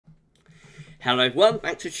Hello everyone,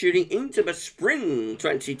 thanks for tuning into the Spring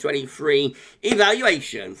 2023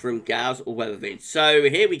 evaluation from GavsWeatherVids. So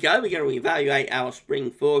here we go, we're going to evaluate our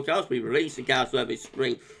spring forecast. We released the GavsWeatherVids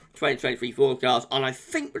Spring 2023 forecast on, I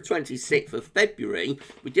think, the 26th of February.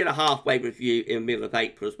 We did a halfway review in the middle of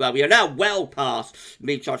April as well. We are now well past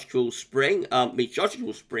meteorological spring.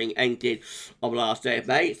 Meteorological spring ended on the last day of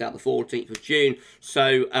May. It's now the 14th of June.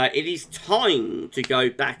 So it is time to go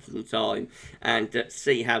back in time and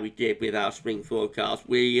see how we did with our spring forecast.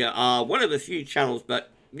 We are one of the few channels that,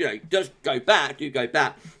 you know, do go back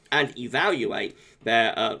and evaluate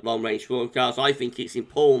their long-range forecasts. I think it's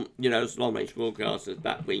important, you know, as long-range forecasters,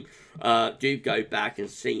 that we do go back and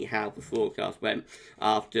see how the forecast went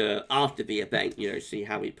after the event, you know, see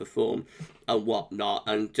how it performed and whatnot.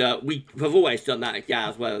 And we have always done that at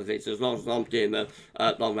GavsWeatherVids. As long as I'm doing the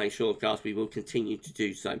long-range forecast, we will continue to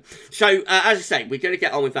do so. So, as I say, we're going to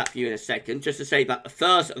get on with that for you in a second. Just to say that the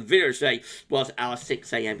first video today was our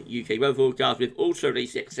 6 AM UK weather forecast. We've also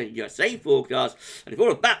released the 6 AM USA forecast. And if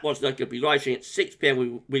all of that was not going to be live streaming at 6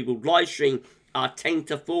 PM, we will live stream our 10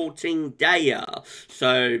 to 14 dayer.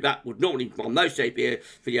 So that would normally on most days be a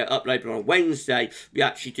video uploaded on a Wednesday. We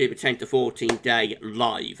actually do the 10 to 14 day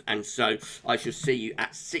live, and so I shall see you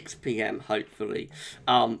at 6 PM hopefully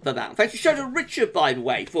for that. Thank you so to Richard, by the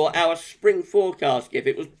way, for our spring forecast gift.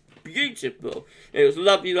 It was beautiful. It was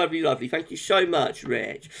lovely, lovely, lovely. Thank you so much,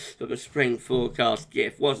 Rich, for the spring forecast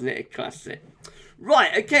gift. Wasn't it a classic?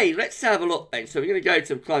 Right, okay, let's have a look then. So we're going to go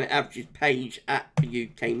to the climate averages page at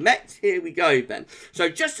the UK Met. Here we go then. So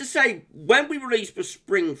just to say, when we released the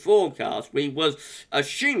spring forecast, we was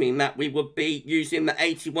assuming that we would be using the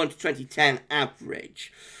 81 to 2010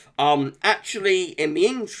 average. Actually, in the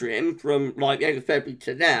interim, from like the end of February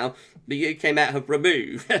to now, the UK Met have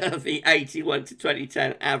removed the 81 to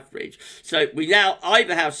 2010 average. So we now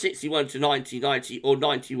either have 61 to 1990 or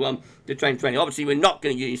 91 to 2020. Obviously, we're not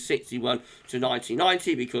going to use 61 to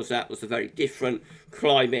 1990 because that was a very different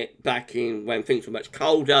climate back in when things were much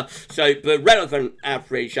colder. So the relevant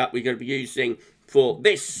average that we're going to be using for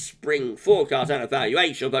this spring forecast and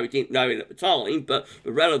evaluation, although we didn't know it at the time, but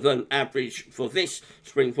the relevant average for this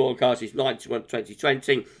spring forecast is 91 to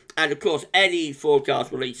 2020. And of course, any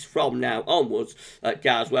forecast released from now onwards at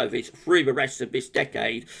GavsWeatherVids through the rest of this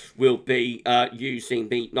decade will be using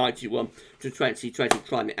the 91 to 2020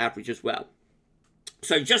 climate average as well.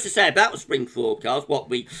 So just to say about the spring forecast, what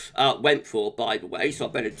we went for, by the way, so I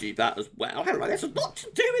better do that as well. Hang on, there's a lot to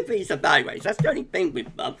do with these evaluations. That's the only thing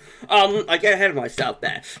with them. I get ahead of myself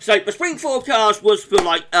there. So the spring forecast was for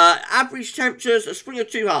like average temperatures, a spring of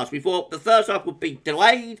two halves. We thought the first half would be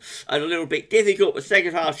delayed and a little bit difficult. The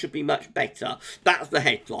second half should be much better. That's the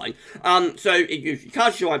headline. So it usually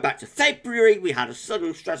casts your mind back to February. We had a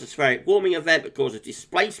sudden stratospheric warming event that caused a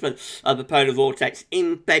displacement of the polar vortex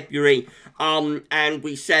in February. And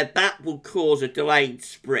we said that will cause a delayed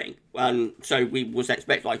spring. And so we was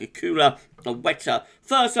expect like a cooler and wetter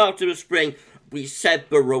first half of the spring. We said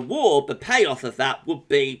the reward, the payoff of that would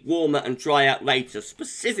be warmer and drier later,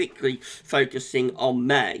 specifically focusing on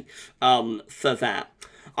May for that.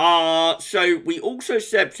 So we also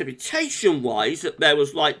said precipitation-wise that there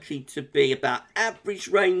was likely to be about average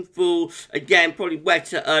rainfall. Again, probably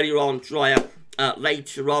wetter earlier on, drier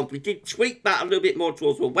later on. We did tweak that a little bit more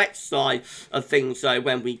towards the wet side of things, though,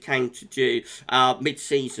 when we came to do our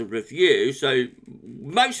mid-season review. So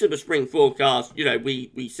most of the spring forecast, you know,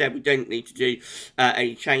 we said we didn't need to do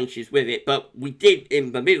any changes with it, but we did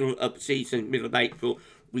in the middle of the season, middle of April,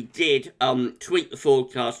 we did tweak the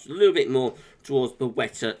forecast a little bit more towards the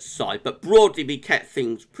wetter side. But broadly, we kept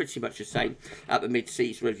things pretty much the same at the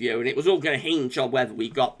mid-season review. And it was all going to hinge on whether we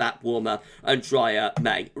got that warmer and drier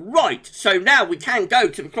May. Right, so now we can go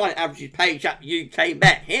to the climate averages page at the UK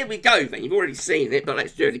Met. Here we go then. You've already seen it, but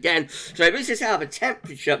let's do it again. So this is how the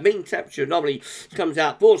temperature, mean temperature anomaly comes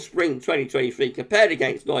out for spring 2023 compared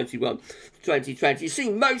against 91 2020. You see,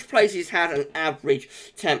 most places had an average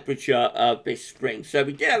temperature this spring. So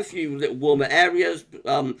we did have a few little warmer areas,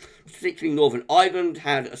 particularly Northern Ireland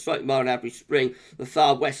had a slightly milder average spring. The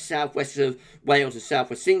far west, southwest of Wales and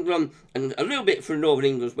southwest England, and a little bit from Northern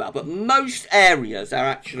England as well. But most areas are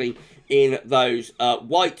actually in those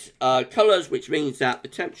white colours, which means that the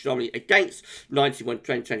temperature anomaly against 91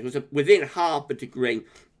 2020 was within half a degree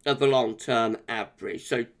of the long-term average.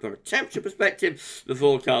 So from a temperature perspective, the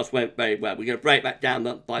forecast went very well. We're going to break that down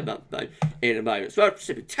month by month, though, in a moment. As far as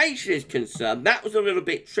precipitation is concerned, that was a little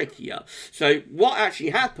bit trickier. So what actually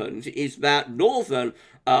happened is that northern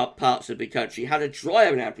parts of the country had a drier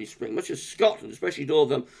than average spring, much as Scotland, especially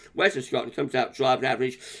northern western Scotland, comes out drier than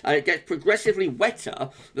average, and it gets progressively wetter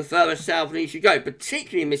the further south and east you go,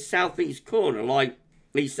 particularly in this southeast corner, like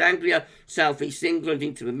East Anglia, South East England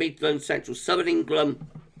into the Midlands, Central Southern England.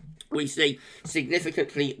 We see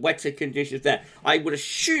significantly wetter conditions there. I would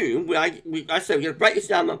assume, I say we're going to break this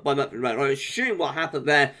down month by month. I assume what happened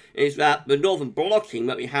there is that the northern blocking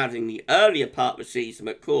that we had in the earlier part of the season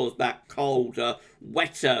that caused that colder,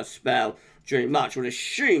 wetter spell during March, I would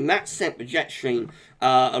assume that sent the jet stream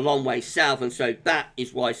a long way south, and so that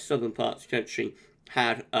is why southern parts of the country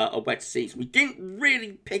had a wet season. We didn't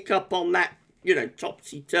really pick up on that, you know,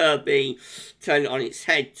 topsy-turvy, turn it on its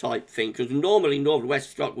head type thing, because normally North and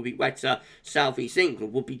West Scotland will be wetter, South East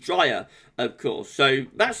England will be drier, of course. So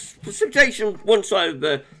that's precipitation one side of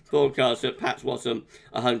the forecast that perhaps wasn't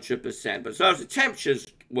 100%. But as far as the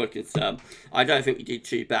temperatures were concerned, I don't think we did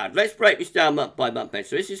too bad. Let's break this down month by month then.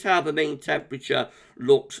 So this is how the mean temperature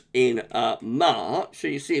looked in March. So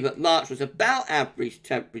you see that March was about average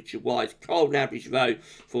temperature-wise, cold and average though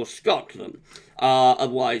for Scotland.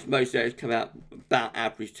 Otherwise, most areas come out about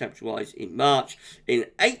average temperature-wise in March. In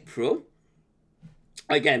April,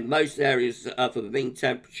 again, most areas for the mean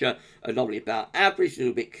temperature are normally about average, a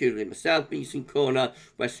little bit cooler in the south-eastern corner.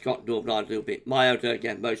 West Scotland, Northern Ireland, a little bit milder.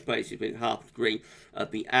 Again, most places within half a degree of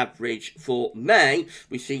the average. For May,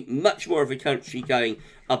 we see much more of the country going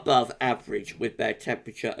above average with their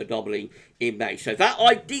temperature anomaly in May. So that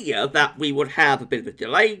idea that we would have a bit of a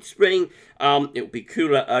delayed spring, it will be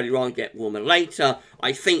cooler earlier on, get warmer later,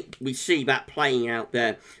 I think we see that playing out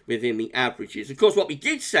there within the averages. Of course, what we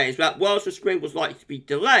did say is that whilst the spring was likely to be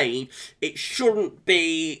delayed, it shouldn't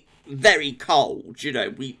be very cold. You know,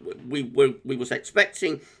 we was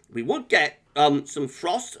expecting we would get some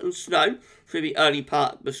frost and snow through the early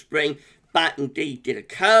part of the spring. That indeed did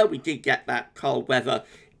occur. We did get that cold weather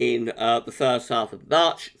in the first half of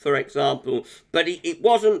March, for example, but it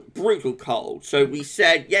wasn't brutal cold. So we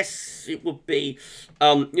said, yes, it would be,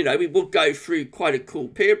 you know, we would go through quite a cool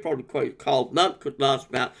period, probably quite a cold month, could last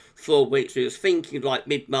about 4 weeks. We was thinking like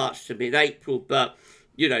mid-March to mid-April, but,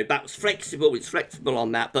 you know, that was flexible. It's flexible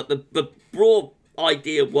on that, but the broad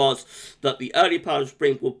idea was that the early part of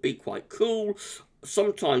spring would be quite cool,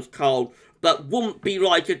 sometimes cold, but wouldn't be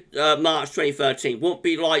like March 2013, wouldn't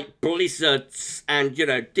be like blizzards and, you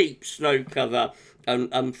know, deep snow cover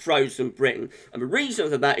and frozen Britain. And the reason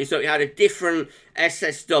for that is that we had a different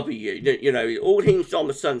SSW. You know, it all hinged on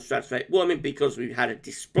the sun stratospheric warming because we had a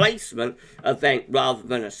displacement event rather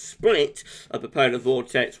than a split of the polar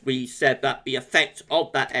vortex. We said that the effect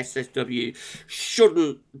of that SSW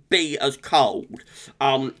shouldn't be as cold.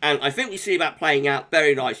 And I think we see that playing out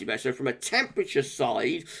very nicely there. So from a temperature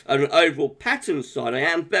side and an overall pattern side, I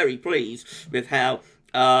am very pleased with how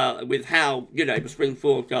you know, the spring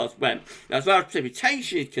forecast went. Now, as far as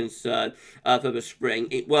precipitation is concerned for the spring,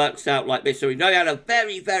 it works out like this. So we know we had a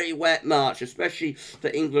very, very wet March, especially for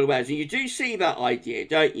England and Wales. And you do see that idea,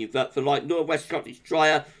 don't you? That for like North West Scotland, it's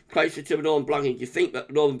drier, closer to the northern blocking. You think that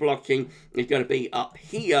the northern blocking is going to be up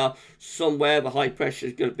here somewhere. The high pressure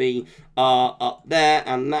is going to be up there,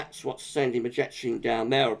 and that's what's sending the jet stream down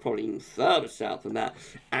there, or probably even further south than that,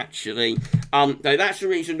 actually. So that's the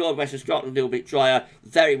reason North West of Scotland a little bit drier,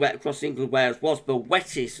 very wet across England. Wales was the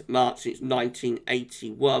wettest March since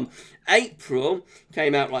 1981. April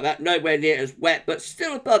came out like that, nowhere near as wet, but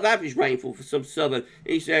still above average rainfall for some southern.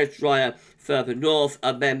 East areas drier further north,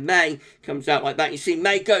 and then May comes out like that. You see,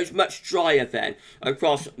 May goes much drier then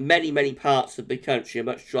across many, many parts of the country, a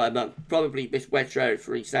much drier month. Probably this wet area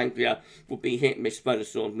for East Anglia will be hit and miss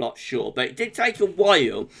thunderstorm, not sure. But it did take a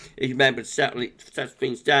while, if you remember, to settle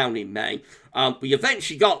things down in May. We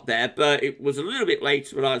eventually got there, but it was a little bit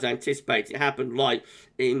later than I was anticipating. It happened like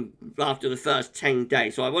after the first 10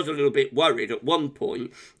 days. So I was a little bit worried at one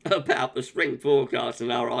point about the spring forecast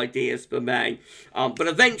and our ideas for May. But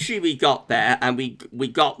eventually we got there, and we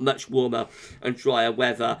got much warmer and drier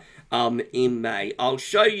weather in May. I'll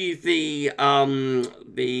show you the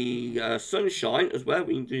sunshine as well.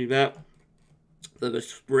 We can do that for the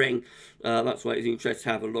spring. That's why it's interesting to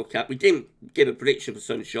have a look at. We didn't give a prediction for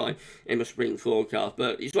sunshine in the spring forecast,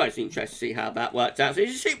 but it's always interesting to see how that worked out. So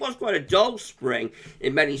you see, it was quite a dull spring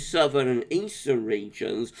in many southern and eastern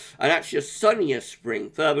regions, and actually a sunnier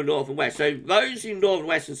spring further north and west. So those in north and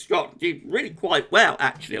western Scotland did really quite well,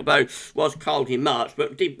 actually, although it was cold in March,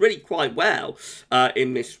 but did really quite well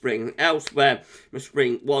in this spring. Elsewhere, the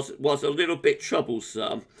spring was a little bit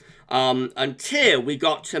troublesome. Until we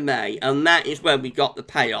got to May, and that is when we got the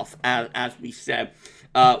payoff, as we said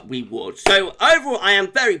we would. So overall, I am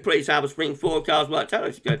very pleased how the spring forecast worked out.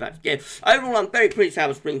 Let's go back again. Overall, I'm very pleased how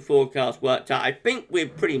the spring forecast worked out. I think we're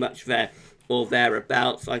pretty much there or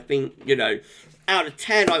thereabouts. I think, you know, out of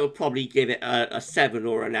 10, I would probably give it a 7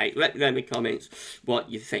 or an 8. Let me know in the comments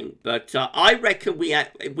what you think. But I reckon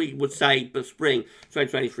we would say the spring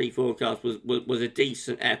 2023 forecast was a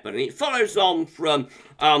decent effort. And it follows on from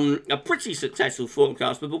a pretty successful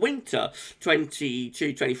forecast with the winter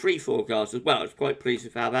 22-23 forecast as well. I was quite pleased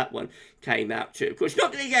with how that one came out too. Of course, you're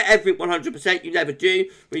not going to get every 100%. You never do.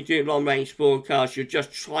 When you do long-range forecasts, you're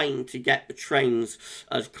just trying to get the trends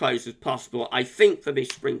as close as possible. I think for this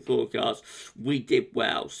spring forecast, we did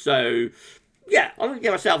well. So, yeah, I'm going to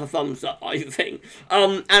give myself a thumbs up, I think.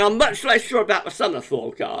 And I'm much less sure about the summer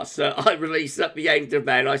forecast that I released at the end of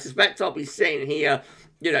May. And I suspect I'll be sitting here,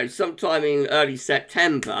 you know, sometime in early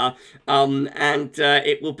September, and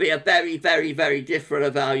it will be a very, very, very different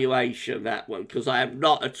evaluation, that one, because I am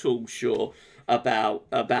not at all sure about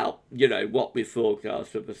you know, what we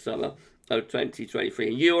forecast for the summer of 2023.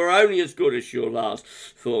 And you are only as good as your last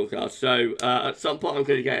forecast. So at some point I'm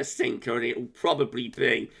going to get a stinker, and it will probably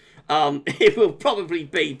be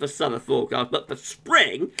the summer forecast. But for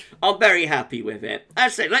spring, I'm very happy with it.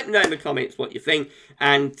 As I say, let me know in the comments what you think,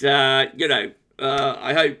 and you know,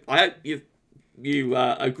 I hope you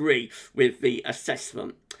agree with the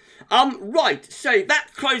assessment. Right, so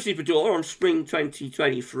that closes the door on spring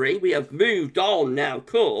 2023. We have moved on now, of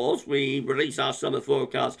course. We release our summer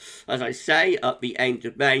forecast, as I say, at the end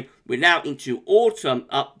of May. We're now into autumn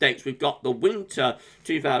updates. We've got the winter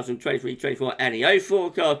 2023-24 NEO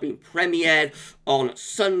forecast being premiered on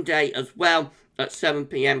Sunday as well at 7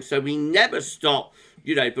 p.m. So we never stop.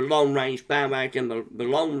 You know, the long-range bandwagon, the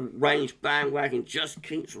long-range bandwagon just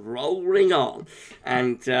keeps rolling on.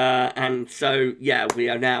 And so, yeah, we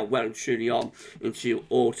are now well and truly on into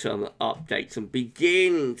autumn updates and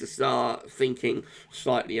beginning to start thinking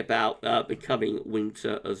slightly about becoming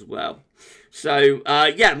winter as well. So,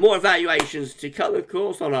 yeah, more evaluations to come, of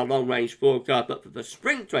course, on our long-range forecast. But for the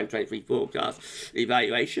spring 2023 forecast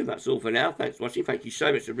evaluation, that's all for now. Thanks for watching. Thank you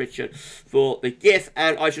so much to Richard for the gift.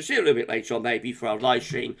 And I shall see you a little bit later on, maybe, for our live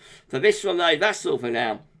stream. For this one, though, that's all for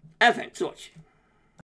now. And thanks for watching.